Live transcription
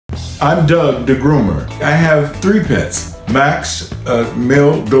I'm Doug, the groomer. I have 3 pets. Max, a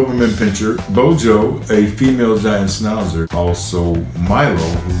male Doberman Pinscher, BoJo, a female giant schnauzer, also Milo,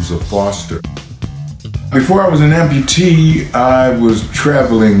 who's a foster. Before I was an amputee, I was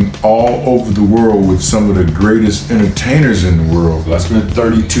traveling all over the world with some of the greatest entertainers in the world. I spent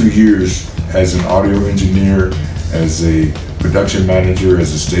 32 years as an audio engineer, as a production manager,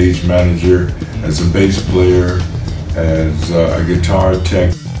 as a stage manager, as a bass player, as a guitar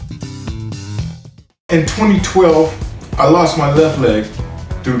tech. In 2012, I lost my left leg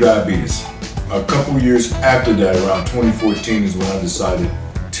through diabetes. A couple years after that, around 2014, is when I decided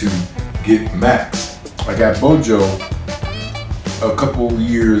to get Max. I got BoJo a couple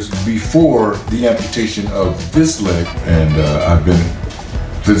years before the amputation of this leg, and I've been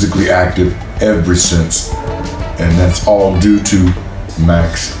physically active ever since, and that's all due to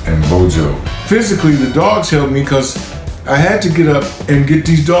Max and BoJo. Physically, the dogs helped me because I had to get up and get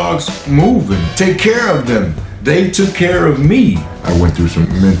these dogs moving, take care of them. They took care of me. I went through some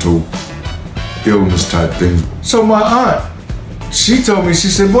mental illness type things. So my aunt, she told me, she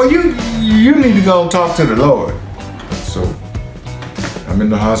said, boy, you need to go talk to the Lord. So I'm in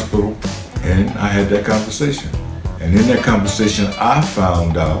the hospital and I had that conversation. And in that conversation, I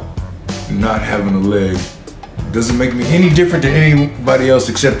found out not having a leg doesn't make me any different than anybody else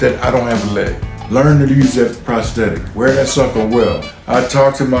except that I don't have a leg. Learn to use that prosthetic, wear that sucker well. I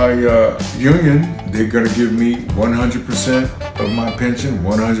talked to my union, they're gonna give me 100% of my pension,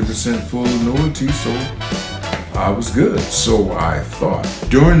 100% full annuity, so I was good. So I thought.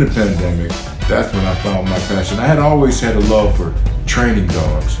 During the pandemic, that's when I found my passion. I had always had a love for training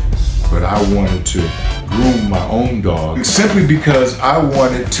dogs, but I wanted to groom my own dog simply because I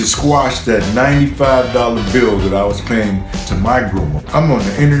wanted to squash that $95 bill that I was paying to my groomer. I'm on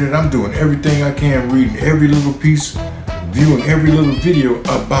the internet, I'm doing everything I can, reading every little piece, viewing every little video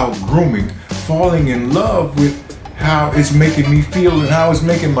about grooming, falling in love with how it's making me feel and how it's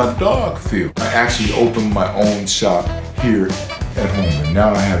making my dog feel. I actually opened my own shop here at home, and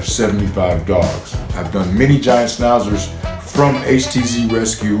now I have 75 dogs. I've done many giant schnauzers from HTZ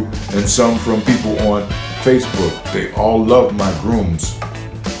Rescue and some from people on Facebook. They all love my grooms.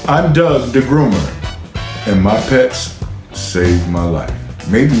 I'm Doug, the groomer, and my pets saved my life.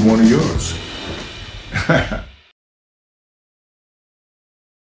 Maybe one of yours.